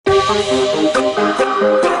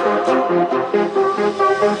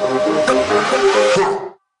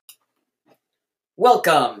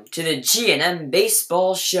Welcome to the G&M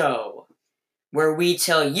Baseball Show, where we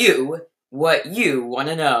tell you what you want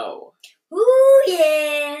to know. Ooh,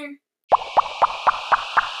 yeah!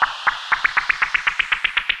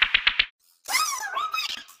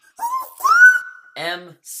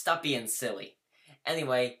 M, stop being silly.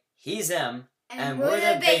 Anyway, he's M, And we're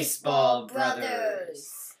the Baseball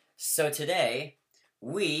Brothers. So today,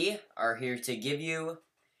 we are here to give you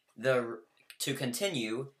to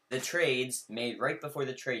continue the trades made right before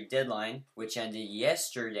the trade deadline, which ended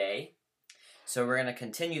yesterday. So we're going to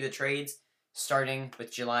continue the trades starting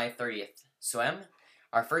with July 30th. So M,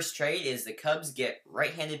 our first trade is the Cubs get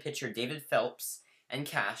right-handed pitcher David Phelps and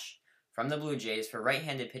cash from the Blue Jays for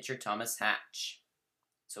right-handed pitcher Thomas Hatch.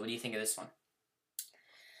 So what do you think of this one?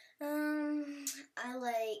 I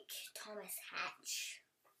like Thomas Hatch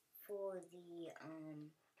for the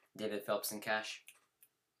David Phelps and cash?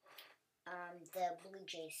 the Blue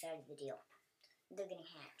Jays side of the deal. They're getting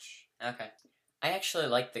Hatch. Okay. I actually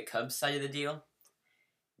like the Cubs side of the deal.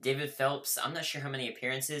 David Phelps, I'm not sure how many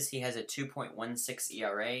appearances. He has a 2.16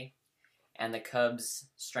 ERA, and the Cubs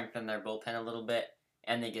strengthen their bullpen a little bit,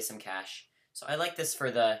 and they get some cash. So I like this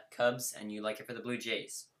for the Cubs, and you like it for the Blue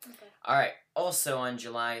Jays. Okay. Alright, also on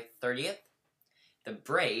July 30th, the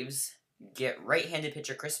Braves get right-handed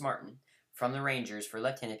pitcher Chris Martin from the Rangers for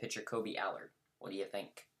left-handed pitcher Kobe Allard. What do you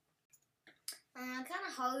think? Kind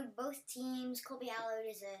of hard. Both teams. Kobe Allard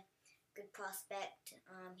is a good prospect.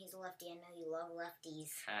 He's a lefty. I know you love lefties.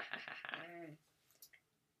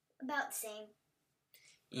 About the same.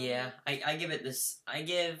 Yeah, I give it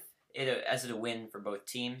as a win for both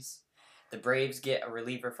teams. The Braves get a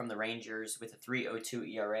reliever from the Rangers with a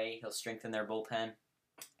 3.02 ERA. He'll strengthen their bullpen.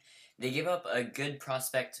 They give up a good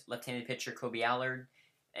prospect left-handed pitcher Kobe Allard,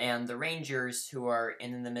 and the Rangers, who are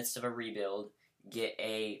in the midst of a rebuild, get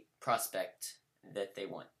a prospect that they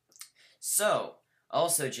want. So,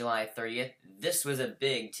 also July 30th, this was a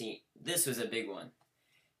big one.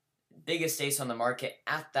 Biggest ace on the market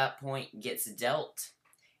at that point gets dealt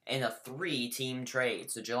in a 3-team trade.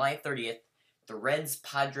 So July 30th, the Reds,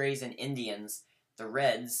 Padres, and Indians. The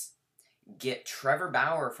Reds get Trevor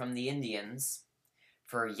Bauer from the Indians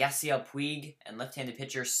for Yasiel Puig and left-handed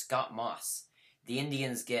pitcher Scott Moss. The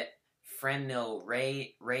Indians get Franmil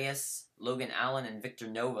Reyes, Logan Allen, and Victor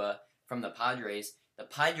Nova from the Padres. The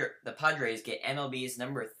Padres get MLB's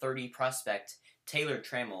number 30 prospect Taylor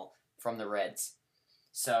Trammell from the Reds.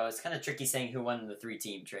 So it's kind of tricky saying who won the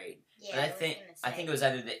 3-team trade. Yeah, But I think it was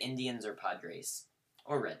either the Indians or Padres.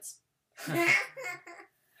 Or Reds.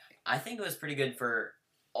 I think it was pretty good for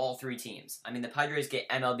all 3 teams. I mean, the Padres get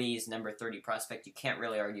MLB's number 30 prospect. You can't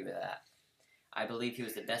really argue with that. I believe he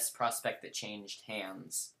was the best prospect that changed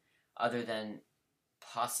hands, other than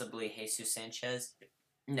possibly Jesus Sanchez.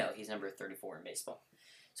 No, he's number 34 in baseball.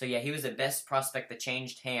 So yeah, he was the best prospect that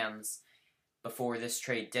changed hands before this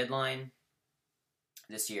trade deadline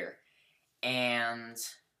this year. And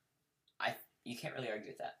you can't really argue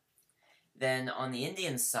with that. Then on the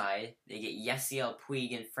Indians side, they get Yasiel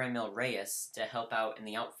Puig and Franmil Reyes to help out in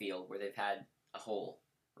the outfield where they've had a hole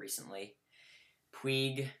recently.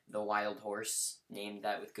 Puig, the wild horse, named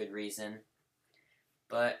that with good reason.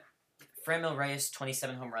 But Franmil Reyes,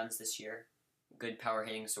 27 home runs this year. Good power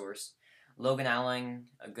hitting source. Logan Allen,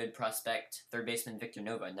 a good prospect. Third baseman Victor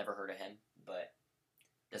Nova, never heard of him, but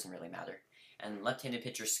doesn't really matter. And left-handed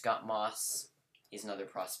pitcher Scott Moss, he's another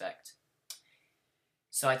prospect.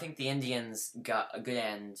 So I think the Indians got a good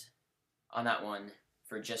end on that one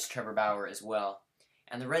for just Trevor Bauer as well.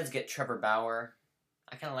 And the Reds get Trevor Bauer.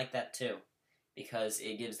 I kind of like that too, because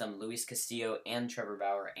it gives them Luis Castillo and Trevor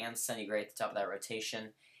Bauer and Sonny Gray at the top of that rotation,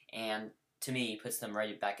 and to me, puts them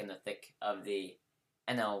right back in the thick of the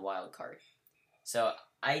NL wild card. So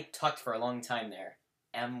I talked for a long time there.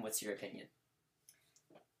 Em, what's your opinion?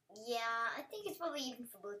 Yeah, I think it's probably even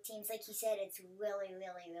for both teams. Like you said, it's really,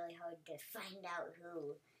 really, really hard to find out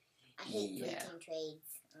who. I hate 3-team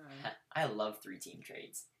trades. I love 3-team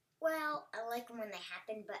trades. Well, I like them when they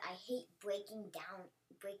happen, but I hate breaking them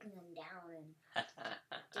down and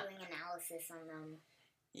doing analysis on them.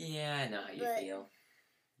 Yeah, I know how you feel.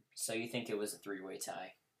 So you think it was a 3-way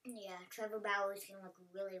tie? Yeah, Trevor Bauer's gonna look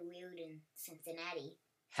really weird in Cincinnati.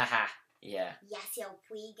 Haha, yeah. Yasiel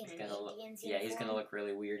Puig in an Indians uniform. Yeah, he's gonna look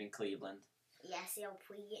really weird in Cleveland. Yasiel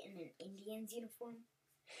Puig in an Indians uniform.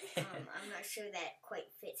 I'm not sure that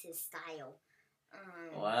quite fits his style.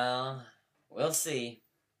 Well, we'll see.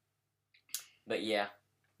 But yeah,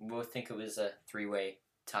 we both think it was a 3-way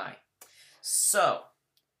tie. So,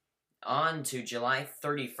 On to July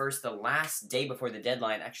 31st, the last day before the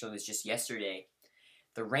deadline. Actually, it was just yesterday.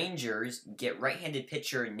 The Rangers get right-handed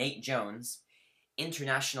pitcher Nate Jones,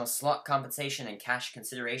 international slot compensation and cash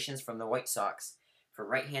considerations from the White Sox for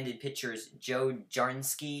right-handed pitchers Joe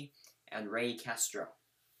Jarnsky and Ray Castro.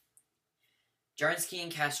 Jarnsky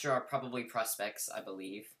and Castro are probably prospects, I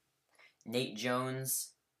believe. Nate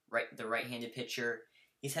Jones, the right-handed pitcher,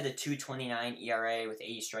 he's had a 2.29 ERA with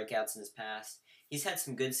 80 strikeouts in his past. He's had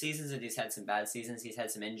some good seasons and he's had some bad seasons. He's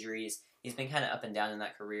had some injuries. He's been kind of up and down in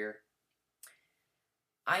that career.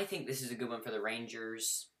 I think this is a good one for the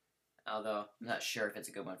Rangers, although I'm not sure if it's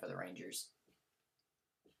a good one for the Rangers.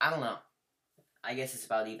 I don't know. I guess it's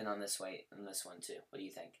about even on this one too. What do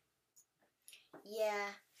you think? Yeah.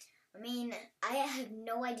 I mean, I have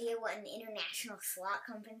no idea what an international slot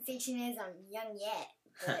compensation is. I'm young yet,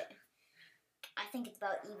 but I think it's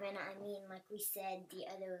about even. I mean, like we said the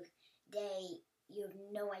other day, you have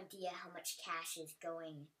no idea how much cash is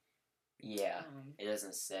going. Yeah, it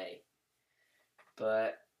doesn't say.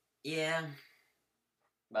 But, yeah,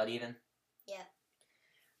 about even. Yeah.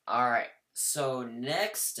 Alright, so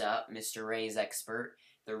next up, Mr. Rays expert,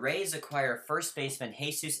 the Rays acquire first baseman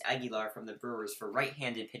Jesus Aguilar from the Brewers for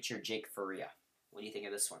right-handed pitcher Jake Faria. What do you think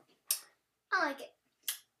of this one? I like it.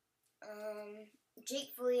 Jake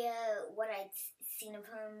Faria, what I'd seen of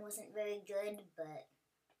him wasn't very good, but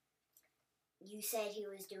you said he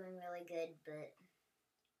was doing really good, but...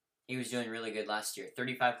 He was doing really good last year.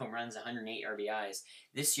 35 home runs, 108 RBIs.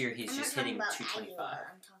 This year, he's just hitting 225.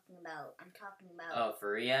 I'm talking about... Oh,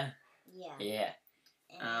 Faria? Yeah. Yeah.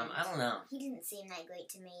 I don't know. He didn't seem that great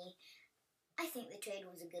to me. I think the trade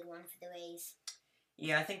was a good one for the Rays.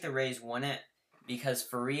 Yeah, I think the Rays won it because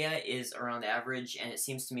Faria is around average, and it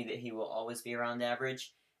seems to me that he will always be around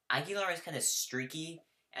average. Aguilar is kind of streaky,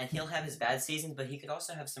 and he'll have his bad seasons, but he could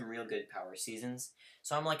also have some real good power seasons.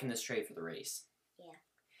 So I'm liking this trade for the Rays. Yeah.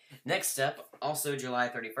 Next up, also July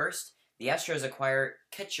 31st, the Astros acquire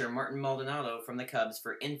catcher Martin Maldonado from the Cubs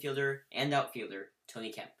for infielder and outfielder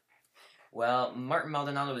Tony Kemp. Well, Martin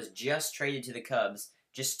Maldonado was just traded to the Cubs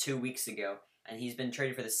just 2 weeks ago, and he's been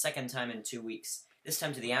traded for the second time in 2 weeks, this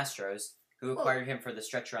time to the Astros, who acquired him for the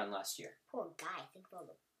stretch run last year. Poor guy, think of all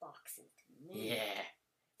the boxes to move. Yeah.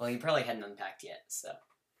 Well, he probably hadn't unpacked yet, so.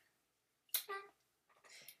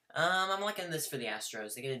 I'm liking this for the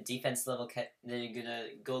Astros. They get a defense level they get a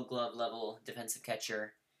Gold Glove level defensive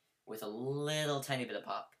catcher with a little tiny bit of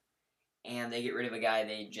pop, and they get rid of a guy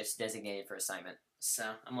they just designated for assignment. So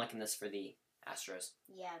I'm liking this for the Astros.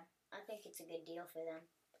 Yeah, I think it's a good deal for them.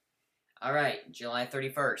 All right, July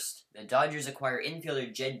 31st, the Dodgers acquire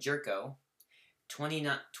infielder Jed Jerko,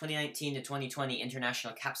 2019 to 2020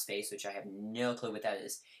 international cap space, which I have no clue what that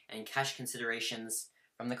is, and cash considerations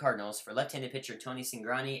from the Cardinals for left-handed pitcher Tony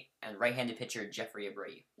Cingrani and right-handed pitcher Jeffrey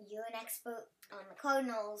Abreu. You're an expert on the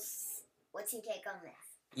Cardinals. What's your take on this?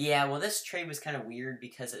 Yeah, well, this trade was kind of weird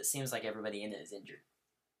because it seems like everybody in it is injured.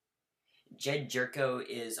 Jed Jerko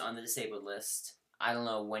is on the disabled list. I don't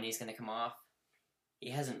know when he's going to come off.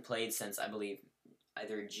 He hasn't played since, I believe,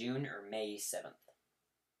 either June or May 7th.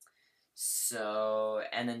 So,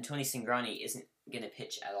 and then Tony Cingrani isn't going to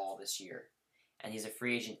pitch at all this year. And he's a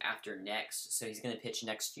free agent after next, so he's going to pitch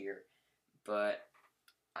next year. But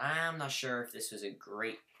I'm not sure if this was a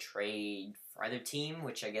great trade for either team,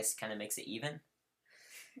 which I guess kind of makes it even.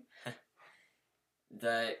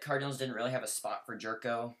 The Cardinals didn't really have a spot for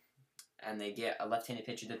Jerko, and they get a left-handed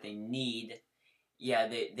pitcher that they need. Yeah,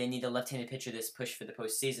 they need a left-handed pitcher this push for the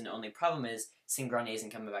postseason. The only problem is Cingrani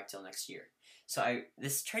isn't coming back till next year. So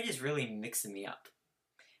this trade is really mixing me up.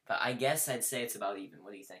 But I guess I'd say it's about even.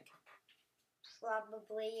 What do you think?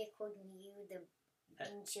 Probably, according to you, the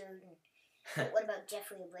injured. But what about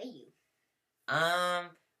Jeffrey Abreu?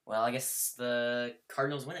 Well, I guess the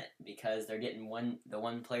Cardinals win it because they're getting the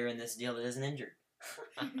one player in this deal that isn't injured.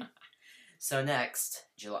 So next,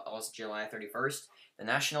 also July 31st, the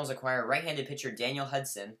Nationals acquire right-handed pitcher Daniel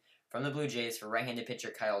Hudson from the Blue Jays for right-handed pitcher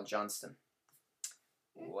Kyle Johnston.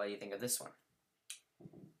 What do you think of this one?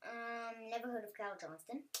 Never heard of Kyle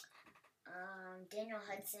Johnston. Daniel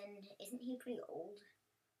Hudson, isn't he pretty old?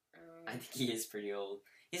 I think he is pretty old.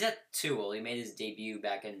 He's not too old. He made his debut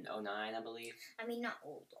back in 2009, I believe. I mean, not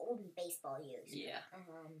old. Old in baseball years. Yeah.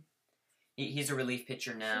 He's a relief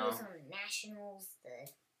pitcher now. He was on the Nationals.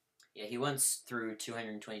 Yeah, he once threw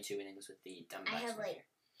 222 innings with the Diamondbacks. I have like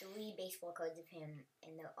 3 baseball cards of him,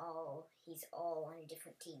 and he's all on a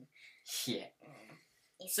different team. Yeah.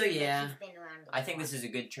 So yeah, he's been around I think this is a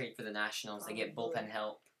good trade for the Nationals. They get bullpen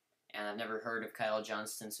help, and I've never heard of Kyle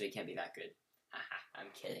Johnston, so he can't be that good. I'm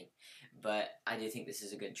kidding. But I do think this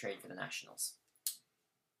is a good trade for the Nationals.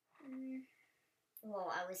 Well,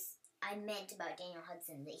 I was I meant about Daniel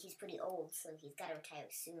Hudson that he's pretty old, so he's got to retire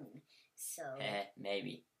soon. So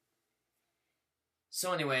Maybe.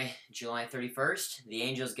 So anyway, July 31st, the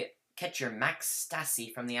Angels get catcher Max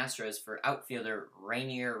Stassi from the Astros for outfielder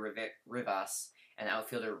Rainier Rivas and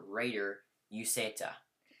outfielder Raider Uceta.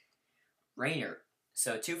 Rainer.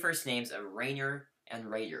 So 2 first names of Rainer and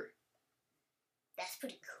Raider. that's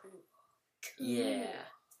pretty cool. Yeah.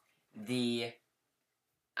 The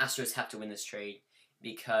Astros have to win this trade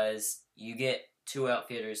because you get 2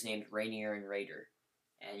 outfielders named Rainier and Raider,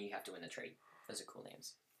 and you have to win the trade. Those are cool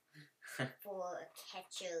names. For a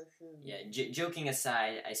catcher who. Yeah, joking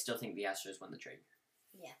aside, I still think the Astros won the trade.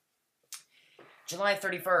 Yeah. July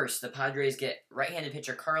 31st, the Padres get right-handed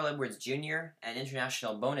pitcher Carl Edwards Jr. and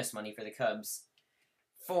international bonus money for the Cubs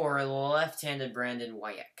for left-handed Brandon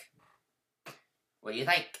Wyek. What do you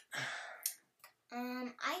think?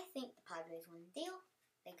 I think the Padres won the deal.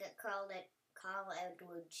 They got Carl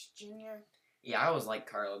Edwards Jr. Yeah, I always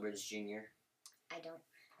like Carl Edwards Jr. I don't.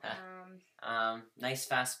 Nice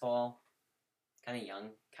fastball. Kind of young,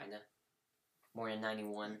 kind of. Born in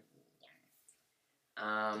 91.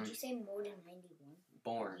 Did you say more than 91?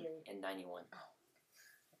 Born Yeah. in 91. Oh.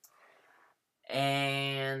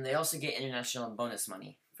 And they also get international bonus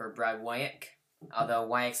money for Brad Wyek. Although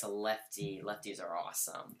Wyek's a lefty, lefties are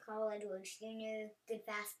awesome. Carl Edwards Jr., good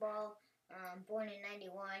fastball. Born in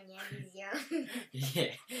 91, yeah, he's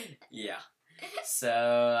young. yeah.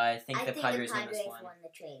 So I think the Padres won this one. won the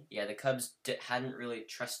trade. Yeah, the Cubs hadn't really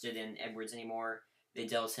trusted in Edwards anymore. They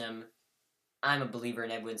dealt him. I'm a believer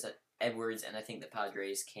in Edwards, and I think the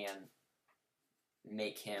Padres can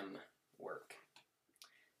make him work.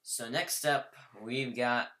 So next up, we've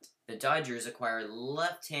got the Dodgers acquire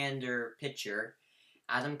left-hander pitcher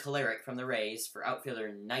Adam Kolarek from the Rays for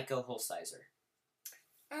outfielder Nico Holsizer.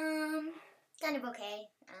 Kind of okay.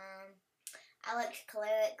 I like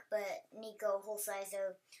Kolarek, but Nico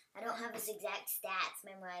Holsizer, I don't have his exact stats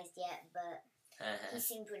memorized yet, but he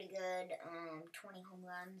seemed pretty good. 20 home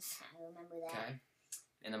runs, I remember that. Okay.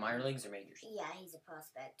 In the minor leagues or majors? Yeah, he's a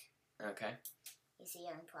prospect. Okay. He's a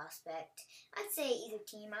young prospect. I'd say either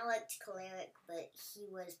team. I liked Kolarek, but he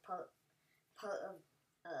was part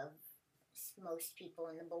of most people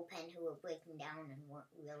in the bullpen who were breaking down and weren't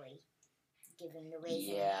really giving the Rays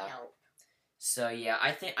any help. So yeah,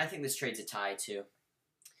 I think this trade's a tie too.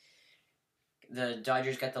 The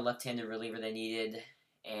Dodgers got the left-handed reliever they needed,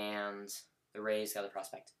 and the Rays got a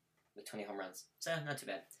prospect with 20 home runs. So not too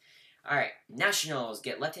bad. All right, Nationals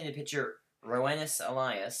get left-handed pitcher Roenis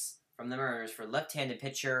Elias from the Mariners for left-handed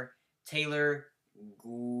pitcher Taylor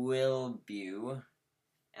Guilbeau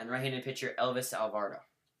and right-handed pitcher Elvis Alvarado.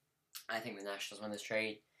 I think the Nationals won this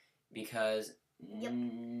trade because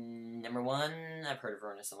number one, I've heard of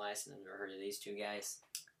Roenis Elias and I've never heard of these 2 guys.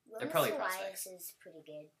 They're probably prospects. Elias is pretty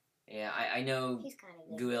good. Yeah, I know He's kind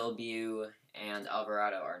of good. Guilbeau and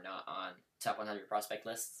Alvarado are not on top 100 prospect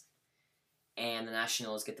lists. And the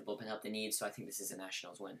Nationals get the bullpen help they need, so I think this is a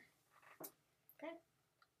Nationals win. Okay.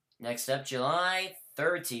 Next up, July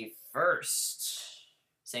 31st.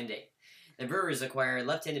 Same day. The Brewers acquire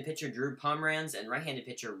left-handed pitcher Drew Pomeranz and right-handed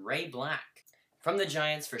pitcher Ray Black from the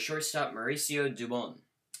Giants for shortstop Mauricio Dubon.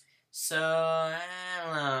 So, I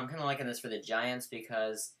don't know, I'm kind of liking this for the Giants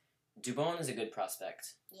because Dubon is a good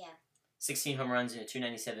prospect. Yeah. 16 home runs and a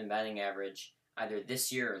 .297 batting average, either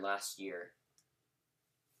this year or last year.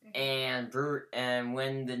 Mm-hmm. And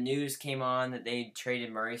when the news came on that they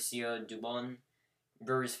traded Mauricio Dubon,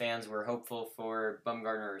 Brewers fans were hopeful for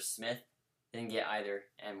Bumgarner or Smith. Didn't get either,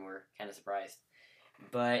 and were kind of surprised.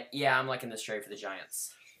 But yeah, I'm liking this trade for the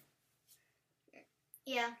Giants.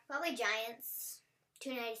 Yeah, probably Giants.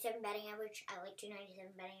 .297 batting average. I like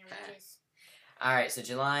 .297 batting averages. Alright, so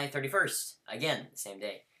July 31st. Again, the same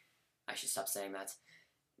day. I should stop saying that.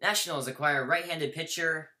 Nationals acquire right-handed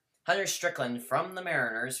pitcher Hunter Strickland from the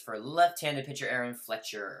Mariners for left-handed pitcher Aaron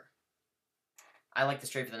Fletcher. I like this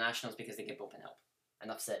trade for the Nationals because they get bullpen help.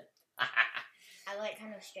 Enough said. I like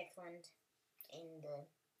Hunter Strickland in the...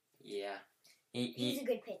 Yeah. He's a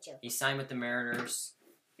good pitcher. He signed with the Mariners.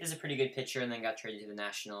 He's a pretty good pitcher and then got traded to the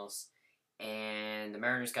Nationals. And the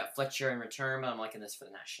Mariners got Fletcher in return, but I'm liking this for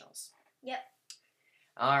the Nationals. Yep.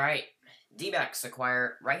 Alright. D-backs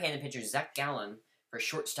acquire right-handed pitcher Zach Gallen for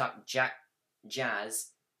shortstop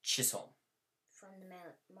Jazz Chisholm. From the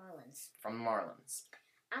Marlins. From the Marlins.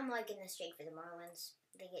 I'm liking this trade for the Marlins.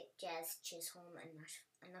 They get Jazz Chisholm,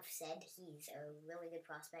 enough said. He's a really good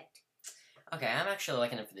prospect. Okay, I'm actually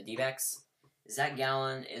liking it for the D-backs. Zach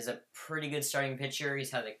Gallen is a pretty good starting pitcher.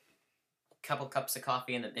 He's had a couple cups of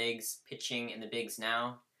coffee in the bigs, pitching in the bigs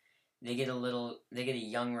now. They get a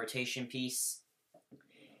young rotation piece.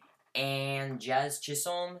 And Jazz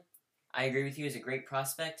Chisholm I agree with you. He's a great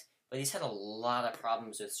prospect, but he's had a lot of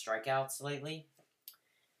problems with strikeouts lately.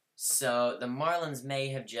 So the Marlins may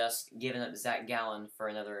have just given up Zach Gallen for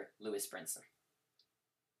another Lewis Brinson.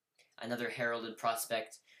 Another heralded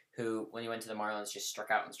prospect who, when he went to the Marlins, just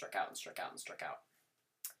struck out and struck out and struck out and struck out.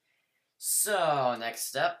 So,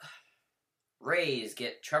 next up, Rays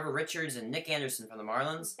get Trevor Richards and Nick Anderson from the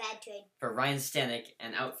Marlins Bad trade. for Ryan Stanek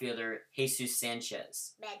and outfielder Jesus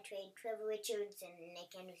Sanchez. Bad trade. Trevor Richards and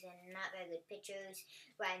Nick Anderson, not very good pitchers.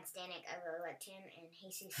 Ryan Stanek, I really liked him. And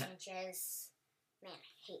Jesus Sanchez, man, I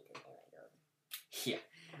hate that they let go of him. Yeah.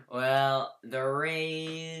 Well, the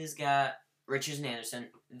Rays got Richards and Anderson.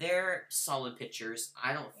 They're solid pitchers.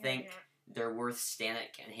 I don't think they're worth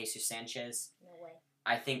Stanek and Jesus Sanchez. No way.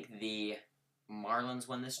 I think the Marlins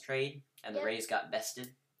won this trade, and the Rays got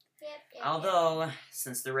bested. Yep. Although,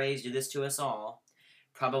 since the Rays do this to us all,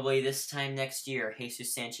 probably this time next year,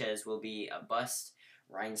 Jesus Sanchez will be a bust.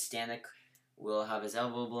 Ryan Stanek will have his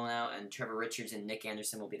elbow blown out, and Trevor Richards and Nick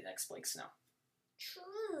Anderson will be the next Blake Snow.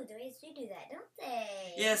 True, the Rays do that, don't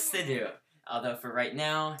they? Yes, they do. Although for right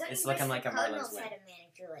now, it's looking like a Marlins win. Had a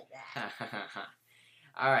manager like that.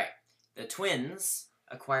 All right, the Twins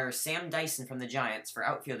acquire Sam Dyson from the Giants for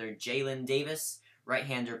outfielder Jalen Davis,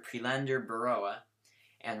 right-hander Prelander Baroa,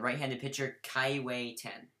 and right-handed pitcher Kaiwei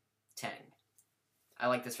Tang. I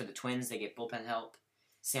like this for the Twins. They get bullpen help.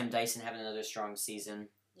 Sam Dyson having another strong season.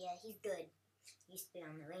 Yeah, he's good. He used to be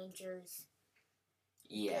on the Rangers.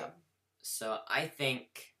 Yeah. Good. So I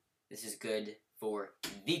think this is good for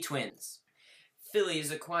the Twins.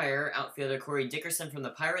 Phillies acquire outfielder Corey Dickerson from the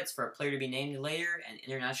Pirates for a player to be named later and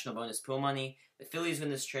international bonus pool money. The Phillies win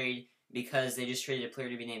this trade because they just traded a player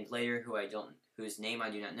to be named later whose name I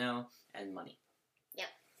do not know, and money. Yep.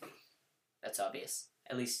 That's obvious,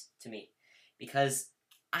 at least to me. Because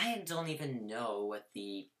I don't even know what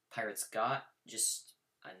the Pirates got, just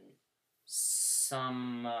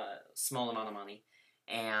some small amount of money,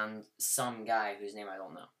 and some guy whose name I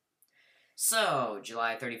don't know. So,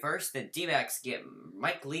 July 31st, the D-backs get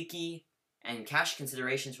Mike Leakey and cash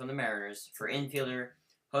considerations from the Mariners for infielder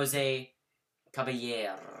Jose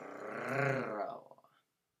Caballero.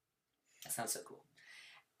 That sounds so cool.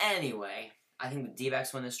 Anyway, I think the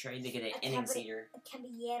D-backs won this trade. They get an innings eater.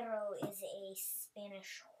 Caballero is a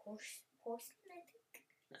Spanish horseman, I think.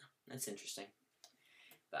 No, that's interesting.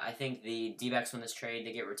 But I think the D-backs won this trade.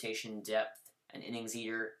 They get rotation depth, an innings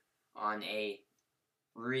eater on a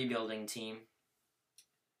rebuilding team,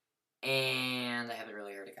 and I haven't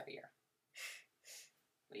really heard of Caballero.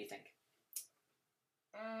 What do you think?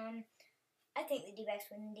 I think the D-backs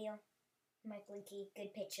win the deal. Mike Leakey,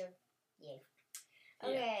 good pitcher. Yay.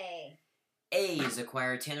 Okay. Yeah. A's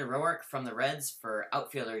acquire Tanner Roark from the Reds for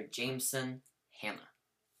outfielder Jameson Hanna.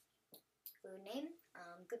 Good name.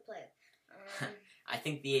 Good player. I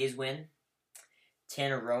think the A's win.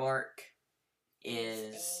 Tanner Roark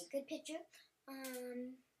is a good pitcher.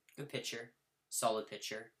 Good pitcher, solid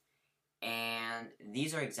pitcher, and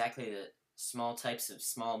these are exactly the small types of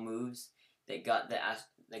small moves that got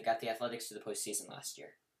the Athletics to the postseason last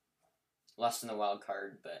year. Lost in the wild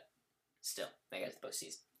card, but still they got to the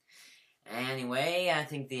postseason. Anyway, I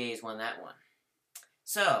think the A's won that one.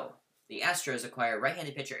 So the Astros acquire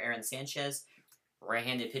right-handed pitcher Aaron Sanchez,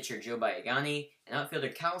 right-handed pitcher Joe Biagani, and outfielder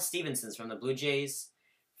Cal Stevenson from the Blue Jays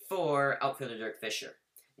for outfielder Dirk Fisher.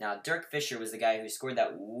 Now, Dirk Fisher was the guy who scored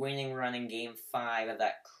that winning run in Game 5 of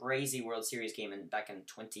that crazy World Series game back in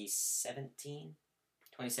 2017?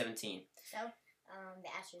 2017. So, the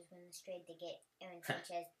Astros win this trade. They get Aaron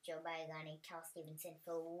Sanchez, Joe Biagani, Cal Stevenson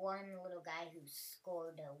for one little guy who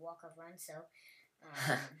scored a walk-off run. So,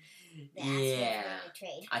 the Astros win the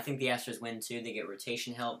trade. I think the Astros win too. They get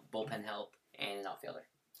rotation help, bullpen help, and an outfielder.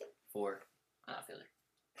 For an outfielder.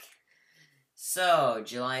 So,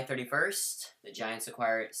 July 31st, the Giants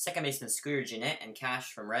acquire second baseman Scooter Gennett and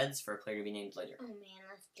cash from Reds for a player to be named later. Oh man,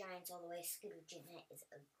 that's Giants all the way. Scooter Gennett is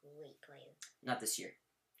a great player. Not this year.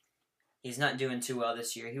 He's not doing too well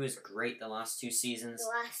this year. He was great the last 2 seasons. The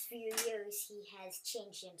last few years, he has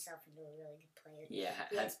changed himself into a really good player. Yeah,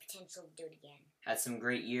 he has potential to do it again. Had some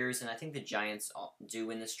great years, and I think the Giants do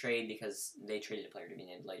win this trade because they traded a player to be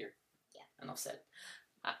named later. Yeah. Enough said.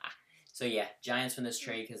 So yeah, Giants win this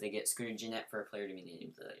trade because they get Scooter Gennett for a player to be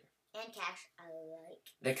named later. And cash, I like.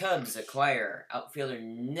 The Cubs acquire outfielder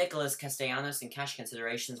Nicholas Castellanos and cash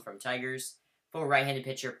considerations from Tigers for right-handed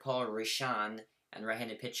pitcher Paul Richan and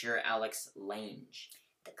right-handed pitcher Alex Lange.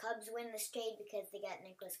 The Cubs win this trade because they got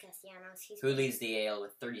Nicholas Castellanos. Who leads the AL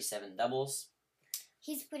with 37 doubles.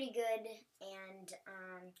 He's pretty good, and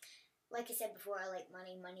like I said before, I like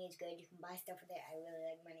money. Money is good. You can buy stuff with it. I really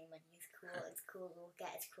like money. Money is cool. It's cool to look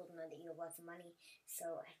at. It's cool to know that you have lots of money.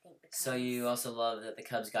 So I think the Cubs... So you also love that the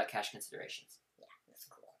Cubs got cash considerations. Yeah, that's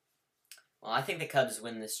cool. Well, I think the Cubs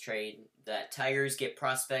win this trade. The Tigers get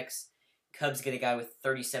prospects. Cubs get a guy with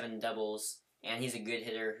 37 doubles, and he's a good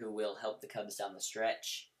hitter who will help the Cubs down the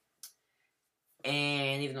stretch.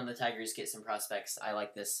 And even though the Tigers get some prospects, I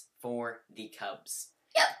like this for the Cubs.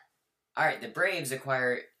 Yep. All right, the Braves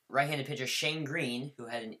acquire right-handed pitcher Shane Green, who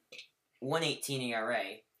had an 1.18 ERA.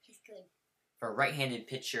 He's good. For right-handed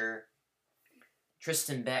pitcher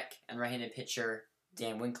Tristan Beck and right-handed pitcher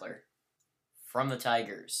Dan Winkler from the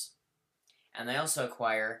Tigers. And they also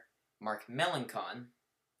acquire Mark Melancon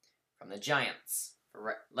from the Giants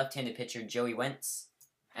for left-handed pitcher Joey Wentz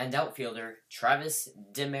and outfielder Travis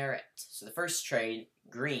Demeritte. So the first trade,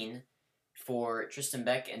 Green, for Tristan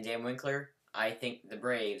Beck and Dan Winkler. I think the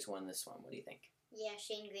Braves won this one. What do you think? Yeah,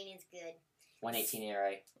 Shane Green is good. 1.18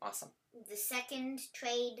 ERA. Awesome. The second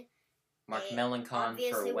trade... Mark Melancon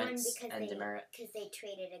for Wentz and Demeritte. Because they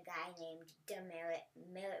traded a guy named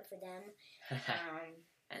Demeritte for them.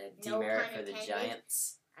 And a No demerit pun for the intended.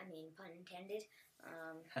 Giants. I mean, pun intended.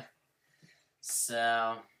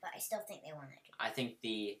 So, But I still think they won that trade. I think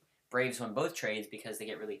the Braves won both trades because they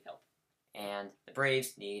get relief help. And the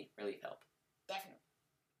Braves need relief help. Definitely.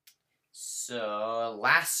 So,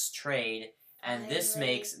 last trade, and this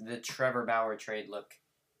Finally. makes the Trevor Bauer trade look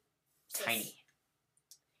tiny.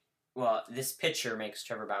 Well, this picture makes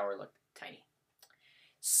Trevor Bauer look tiny.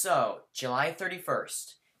 So, July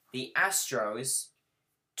 31st, the Astros,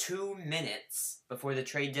 2 minutes before the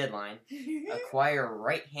trade deadline, acquire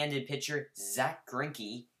right-handed pitcher Zach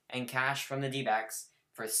Greinke and cash from the D-backs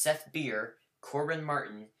for Seth Beer, Corbin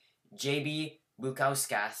Martin, J.B.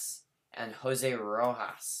 Bukauskas, and Jose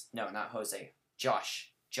Rojas. No, not Jose.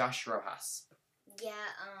 Josh Rojas. Yeah,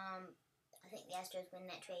 I think the Astros win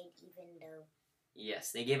that trade even though...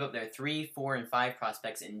 Yes, they gave up their 3, 4, and 5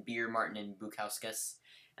 prospects in Beer, Martin, and Bukauskas,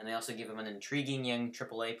 and they also gave them an intriguing young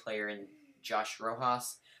AAA player in Josh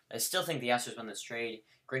Rojas. I still think the Astros won this trade.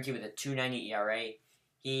 Greinke with a 2.90 ERA.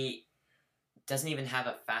 He doesn't even have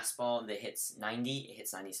a fastball that hits 90. It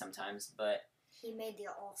hits 90 sometimes, but... He made the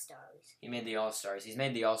All-Stars. He made the All-Stars. He's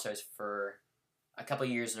made the All-Stars for a couple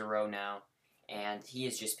years in a row now, and he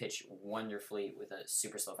has just pitched wonderfully with a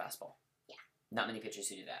super slow fastball. Yeah. Not many pitchers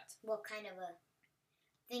who do that. Well, kind of a...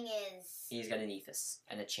 Thing is... He's got an eephus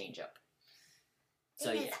and a changeup.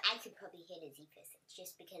 Thing is, I could probably hit his eephus. It's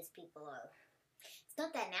just because people are... It's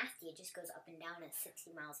not that nasty. It just goes up and down at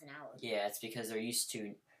 60 miles an hour. Yeah, it's because they're used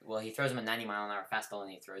to... Well, he throws him a 90-mile-an-hour fastball, and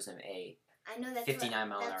he throws him a I know that's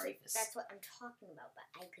 59-mile-an-hour eephus. That's what I'm talking about, but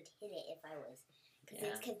I could hit it if I was... Because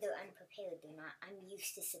Yeah. it's because they're unprepared. They're not... I'm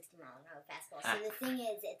used to 60-mile-an-hour fastball. So the thing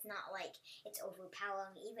is, it's not like it's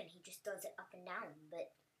overpowering even. He just throws it up and down,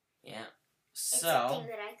 but... Yeah. It's So, something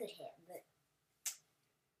that I could hit, but...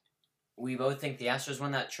 we both think the Astros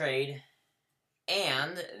won that trade,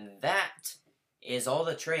 and that is all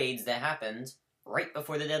the trades that happened right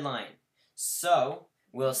before the deadline. So,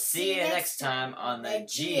 we'll see you next time on the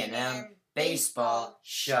G&M Baseball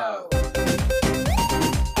Show.